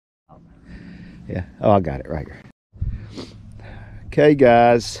Yeah. Oh, I got it right here. Okay,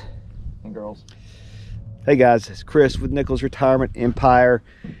 guys. And girls. Hey, guys. It's Chris with Nichols Retirement Empire.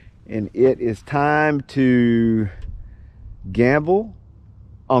 And it is time to gamble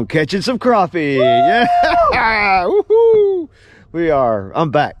on catching some crappie. Woo! Yeah. Woohoo!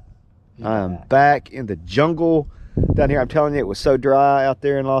 I'm back. I'm back in the jungle down here. I'm telling you, it was so dry out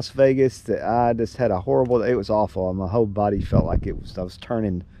there in Las Vegas that I just had a horrible, it was awful. My whole body felt like I was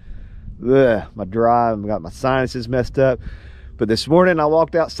turning, my dry, I got my sinuses messed up. But this morning I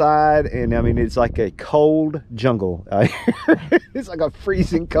walked outside and I mean, it's like a cold jungle. It's like a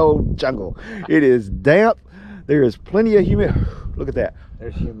freezing cold jungle. It is damp. There is plenty of humidity. Look at that.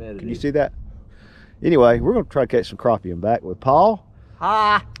 There's humidity. Can you see that? Anyway, we're going to try to catch some crappie. I'm back with Paul.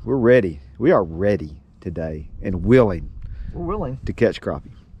 Hi. We're ready. We are ready today and willing. We're willing to catch crappie.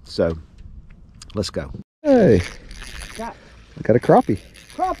 So let's go. Hey, I got a crappie.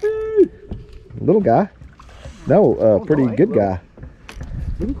 Crappie! Little guy. No, pretty good guy.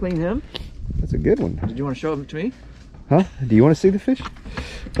 We can clean him. That's a good one. Did you want to show him to me? Huh? Do you want to see the fish?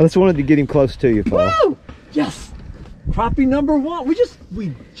 I just wanted to get him close to you, Paul. Woo! Yes! Crappie number one. We just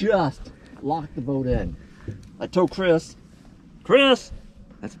locked the boat in. I told Chris,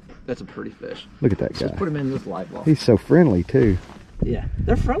 that's a pretty fish. Look at that guy. Let's put him in this live well. He's so friendly too. Yeah,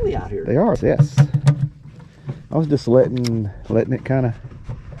 they're friendly out here. They are, yes. I was just letting it kind of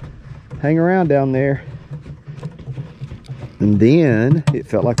hang around down there. And then it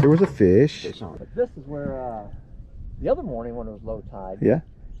felt like there was a fish. But this is where, the other morning when it was low tide, yeah,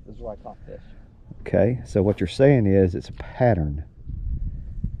 this is where I caught fish. Okay, so what you're saying is it's a pattern.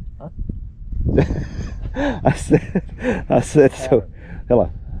 Huh? I said pattern. So.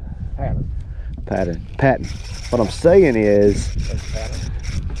 Hello. Pattern. What I'm saying is,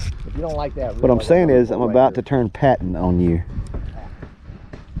 if you don't like that, what I'm saying is I'm about to turn Patton on you.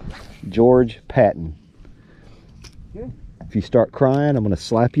 George Patton. Okay. If you start crying, I'm gonna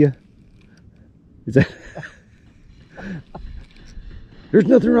slap you. Is that? There's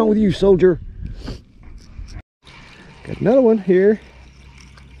nothing wrong with you, soldier. Got another one here.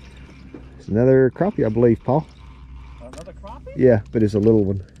 It's another crappie, I believe, Paul. Another crappie? Yeah, but it's a little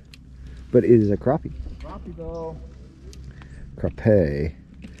one. But it is a crappie. Crappie though. Crappie.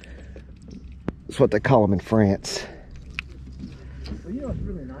 That's what they call them in France. Well, you know what's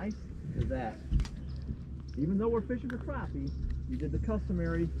really nice is that even though we're fishing for crappie, you did the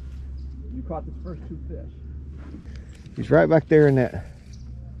customary, you caught the first two fish. He's right back there in that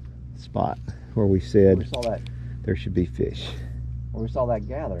spot where we said we saw that, there should be fish. where we saw that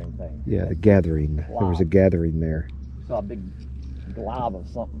gathering thing. Yeah, the gathering. Glob. There was a gathering there. We saw a big glob of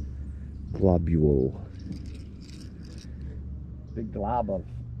something. Globule. Big glob of...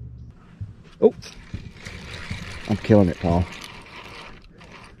 Oh! I'm killing it, Paul.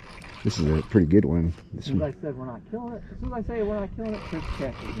 This is a pretty good one. As soon as I said we're not killing it, as soon as I say we're not killing it, Chris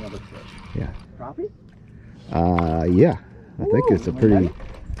catches another fish. Yeah. Crappie? Yeah. I think it's a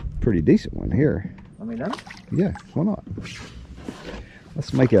pretty decent one here. I mean, that? Yeah, why not?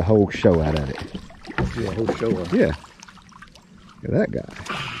 Let's make a whole show out of it. Let's do a whole show of it. Yeah. Look at that guy.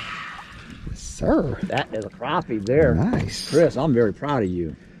 Yes, sir. That is a crappie there. Nice. Chris, I'm very proud of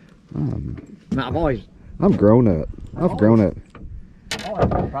you. I'm grown up. I've grown up.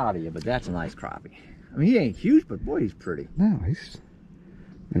 I'm always proud of you, but that's a nice crappie. I mean, he ain't huge, but boy, he's pretty. No, he's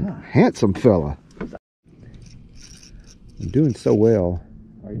a handsome fella. I'm doing so well.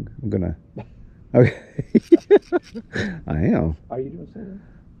 Are you? I'm gonna. Okay. I am. Are you doing so well?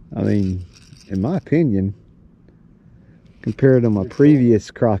 I mean, in my opinion, compared to my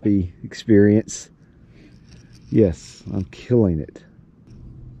previous crappie experience, yes, I'm killing it.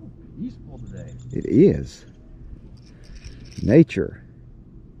 Peaceful today. It is. Nature.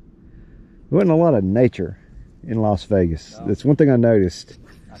 There wasn't a lot of nature in Las Vegas. No. That's one thing I noticed.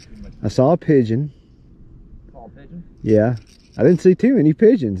 I saw a pigeon. Saw a pigeon? Yeah. I didn't see too many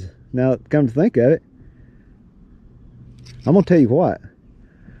pigeons. Now, come to think of it, I'm going to tell you what.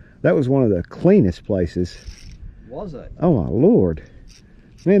 That was one of the cleanest places. Was it? Oh, my Lord.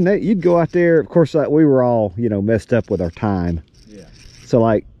 Man, you'd go out there. Of course, like, we were all, you know, messed up with our time. Yeah. So,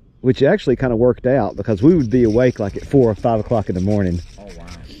 like, which actually kind of worked out because we would be awake like at 4 or 5 o'clock in the morning. Oh, wow.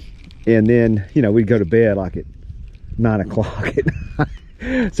 And then, you know, we'd go to bed like at 9 o'clock at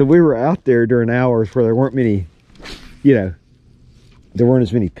night. So we were out there during hours where there weren't many, you know, there weren't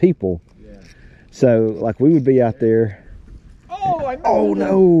as many people. Yeah. So, like, we would be out there. Oh,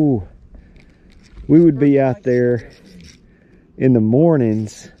 no. We would be out there in the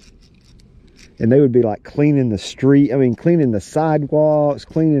mornings and they would be like cleaning the street. I mean, cleaning the sidewalks,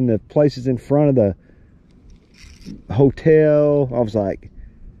 cleaning the places in front of the hotel. I was like,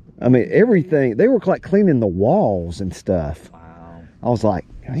 I mean, everything. They were like cleaning the walls and stuff. Wow. I was like,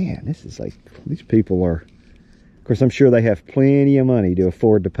 man, this is like, these people are, of course, I'm sure they have plenty of money to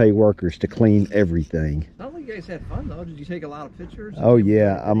afford to pay workers to clean everything. Sounds like you guys had fun though. Did you take a lot of pictures? Oh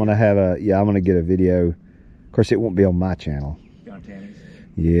yeah, I'm gonna get a video. Of course, it won't be on my channel. On Tammy's.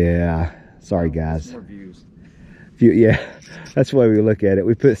 Yeah, sorry guys. More views. Yeah, that's the way we look at it.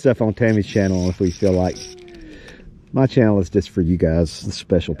 We put stuff on Tammy's channel if we feel like. My channel is just for you guys, the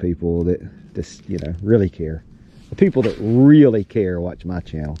special people that just, you know, really care. The people that really care watch my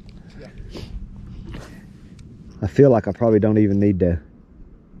channel. Yeah. I feel like I probably don't even need to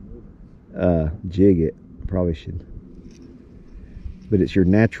jig it. Probably should. But it's your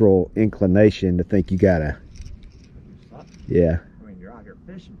natural inclination to think you gotta. Yeah. I mean, you're out here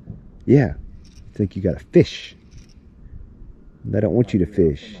fishing. Yeah. Think you gotta fish. They don't want you to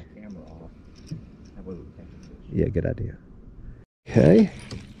fish. Yeah, good idea. Okay.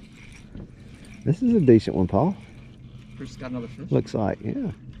 This is a decent one, Paul. Chris got another fish. Looks like,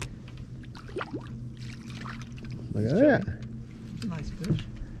 yeah. Look at that. That's a nice fish.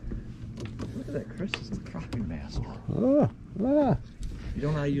 Look at that. Chris is a crappie master. Oh, ah. You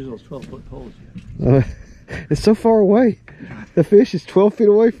don't know how to use those 12-foot poles yet. It's so far away. The fish is 12 feet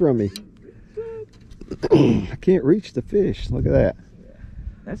away from me. I can't reach the fish. Look at that.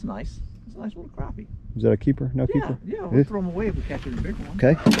 That's nice. That's a nice little crappie. Is that a keeper? No keeper? Yeah, we'll throw them away if we catch a bigger one.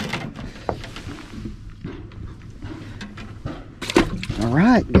 Okay. All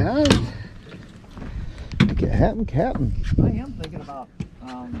right, guys. Make it happen, Captain. I am thinking about...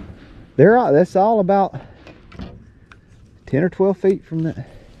 That's all about 10 or 12 feet from that.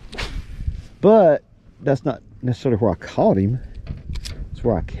 But that's not necessarily where I caught him. It's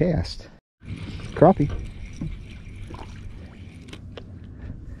where I cast. Crappie.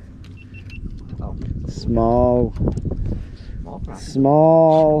 Oh.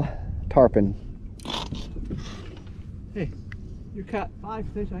 Small tarpon. Hey, you caught 5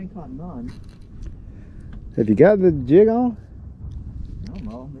 fish, I ain't caught none. Have you got the jig on? I don't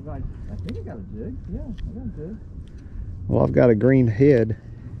know. Maybe I think I got a jig. Yeah, I got a jig. Well, I've got a green head.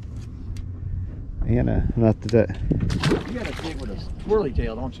 And not that. You got a jig with a twirly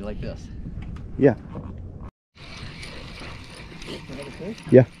tail, don't you? Like this. Yeah. Another fish?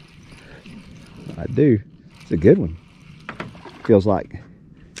 Yeah. I do. It's a good one. Feels like.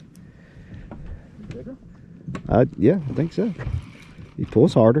 Bigger? Yeah, I think so. He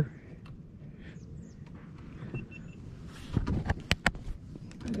pulls harder.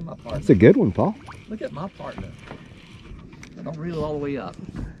 Look at my partner. It's a good one, Paul. Look at my partner. I don't reel it all the way up.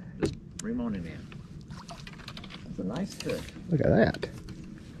 Just bring him on in there. That's a nice fish. Look at that.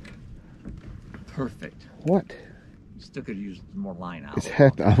 Perfect. What? Still could use more line out. It's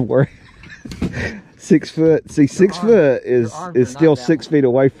happened. I'm worried. 6 foot. See, 6 foot is still 6 feet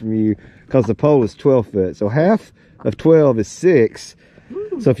away from you because the pole is 12 foot. So half of 12 is 6.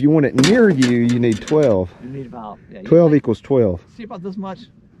 So if you want it near you, you need 12. You need about 12 equals 12. See about this much.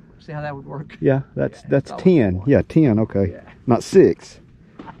 See how that would work? Yeah, that's 10. Yeah, 10. Okay, yeah. Not 6.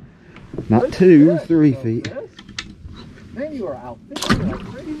 Not Good 2, fish, 3 though, feet. Chris. Man, you are out fishing like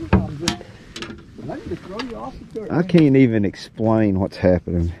crazy. I'm just ready to throw you off the dirt. I can't even explain what's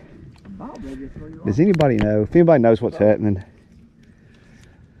happening. I'm about ready to throw you Does off. anybody know? If anybody knows what's happening,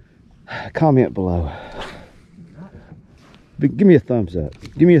 comment below. But give me a thumbs up.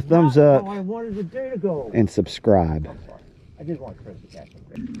 Give me a thumbs up I wanted a day to go. and subscribe. I'm sorry. I did want Chris to catch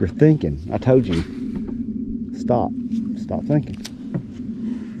him. You're thinking. I told you. Stop. Stop thinking.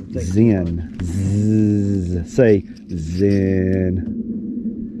 Zen. Zzz. Say Zen.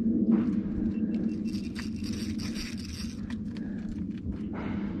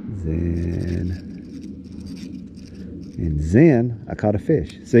 Zen. And Zen, I caught a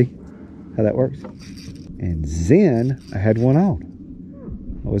fish. See how that works? And Zen, I had one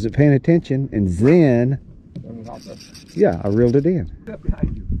on. I wasn't paying attention. And Zen, yeah, I reeled it in.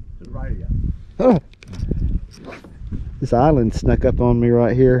 Behind you, to the right of you. Oh. This island snuck up on me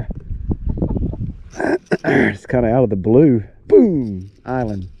right here. It's kind of out of the blue. Boom!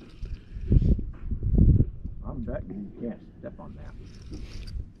 Island. I'm betting you can't step on that.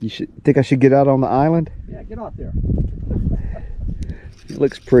 You think I should get out on the island? Yeah, get out there. It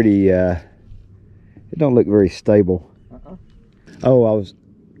looks pretty, it don't look very stable. Oh, I was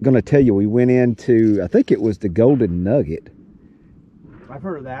going to tell you, we went into, I think it was the Golden Nugget. I've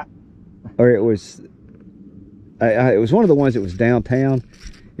heard of that. Or it was, it was one of the ones that was downtown,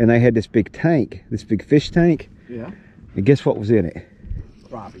 and they had this big tank, this big fish tank. Yeah. And guess what was in it?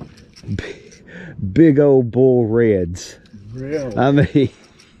 Crappie. Big old bull reds. Really? I mean,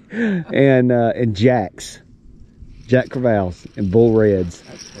 and jacks. Jack Crevalle's and bull reds.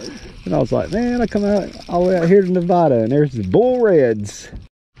 That's crazy. And I was like, man, I come out all the way out here to Nevada and there's the bull reds.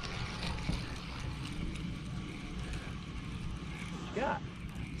 Yeah.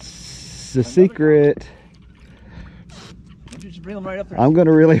 It's the secret. Why don't you just bring them right up there? I'm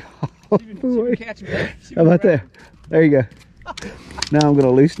gonna really See if you can catch them. How about that? There you go. Now I'm gonna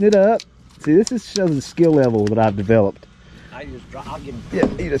loosen it up. See, this is shows the skill level that I've developed. I just drop. I'll get him.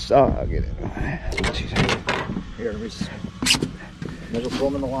 Yeah, you just I'll get it. Here, let me just throw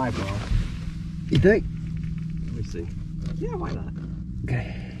him in the line, bro. You think? Let me see. Yeah, why not?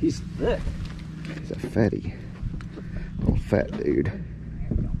 Okay. He's thick. He's a fatty. Little fat dude.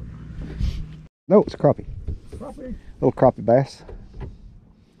 No, it's a crappie. Crappie. Little crappie bass.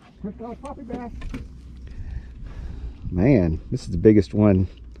 Crappie bass. Man, this is the biggest one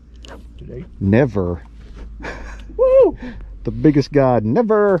Today. never. Woo! The biggest guy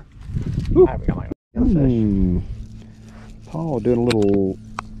never. Woo. I got my fish. Paul doing a little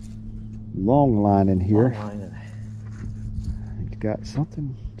long line in here. Long line. He's got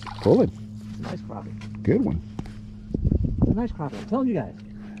something pulling. It's a nice crappie. Good one. It's a nice crappie. I'm telling you guys.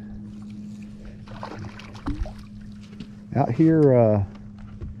 Out here,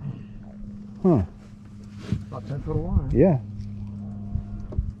 huh? About 10 foot of line. Yeah.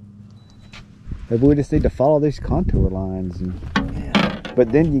 Maybe we just need to follow these contour lines. And, Yeah.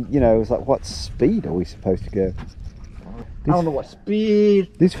 but then, you know, it's like, what speed are we supposed to go? I don't know what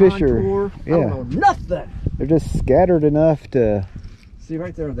speed. These fish contour, are, yeah. I don't know nothing. They're just scattered enough to, See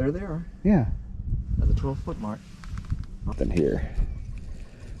right there. There they are. yeah. At the 12-foot mark. Nothing here.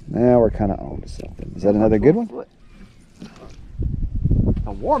 Now we're kind of on to something. Is that another good one? Foot.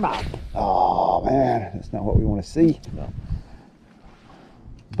 A warmouth. Oh man, that's not what we want to see. No.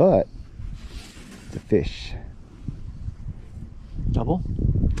 But it's a fish. Double.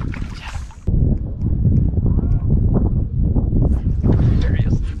 There he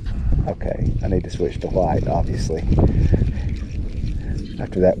is. Okay, I need to switch to white, obviously.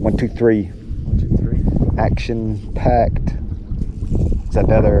 After that 1, 2, 3 1, 2, 3. action packed. Is that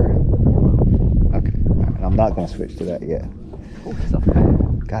the other? Okay, all right, I'm not going to switch to that yet. Oh, it's a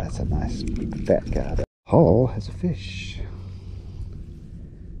fat. God, that's a nice big fat guy. Paul has a fish.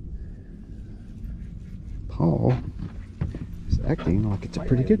 Paul is acting like it's a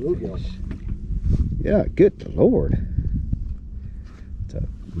pretty good fish. Yeah, good Lord. It's a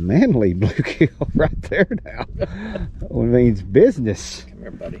manly bluegill right there now. That means business. Come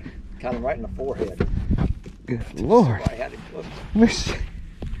here, buddy. Caught him right in the forehead. Good Lord. I had him hooked.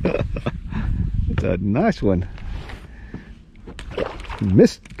 It's a nice one.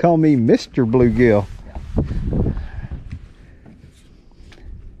 Call me Mr. Bluegill.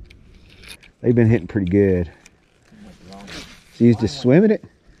 They've been hitting pretty good. So he's just swimming it?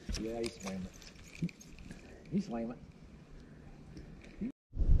 Yeah, he's swimming it. He's swimming it.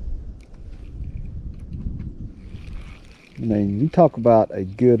 I mean, you talk about a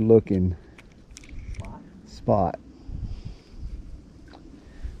good looking spot.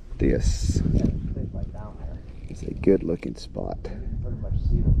 This Right down there. is a good looking spot. Pretty much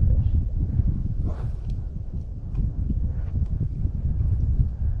see the fish.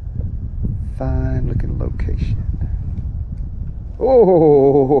 Fine looking location.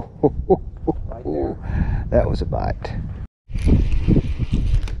 Oh, Right there. that was a bite.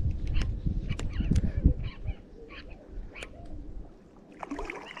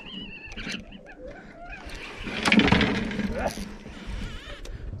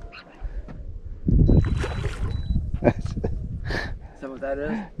 Is that what that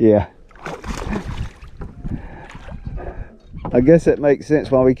is? Yeah. I guess it makes sense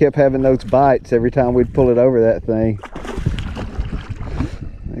why we kept having those bites every time we'd pull it over that thing.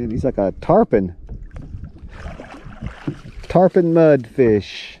 Man, he's like a tarpon. Tarpon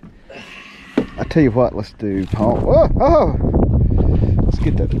mudfish. I tell you what, let's do, Paul. Whoa, oh! Let's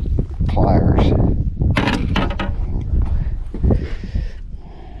get the pliers.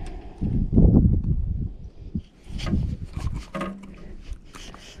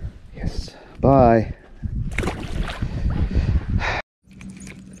 Yes. Bye.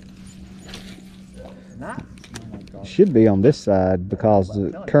 Not? Oh my God. Should be on this side because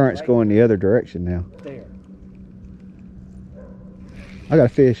the current's going the other direction now. There. I got a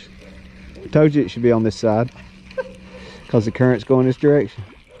fish. I told you it should be on this side because the current's going this direction.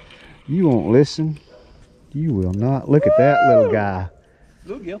 You won't listen. You will not. Look at that little guy.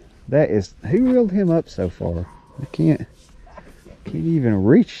 Bluegill. That is, who reeled him up so far? I can't even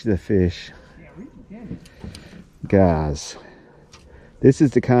reach the fish. Guys, this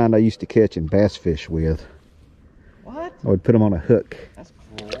is the kind I used to catch and bass fish with. What? I would put them on a hook. That's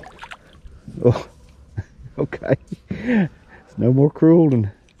cool. Oh, Okay. It's no more cruel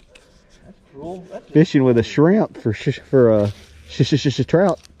than Cruel. That's fishing with a shrimp for trout.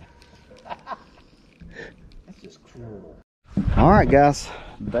 That's just cruel. All right, guys,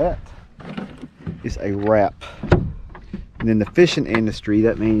 that is a wrap. And in the fishing industry,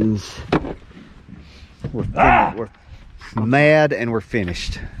 that means we're mad and we're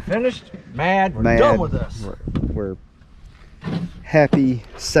finished. Finished, mad, we're done with this. We're happy,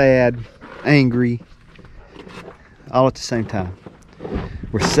 sad, angry, all at the same time.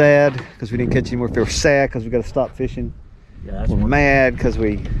 We're sad because we didn't catch any more fish. We're sad because we got to stop fishing. Yeah, we're mad because I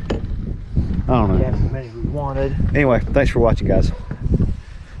don't know. We had so many we wanted. Anyway, thanks for watching, guys.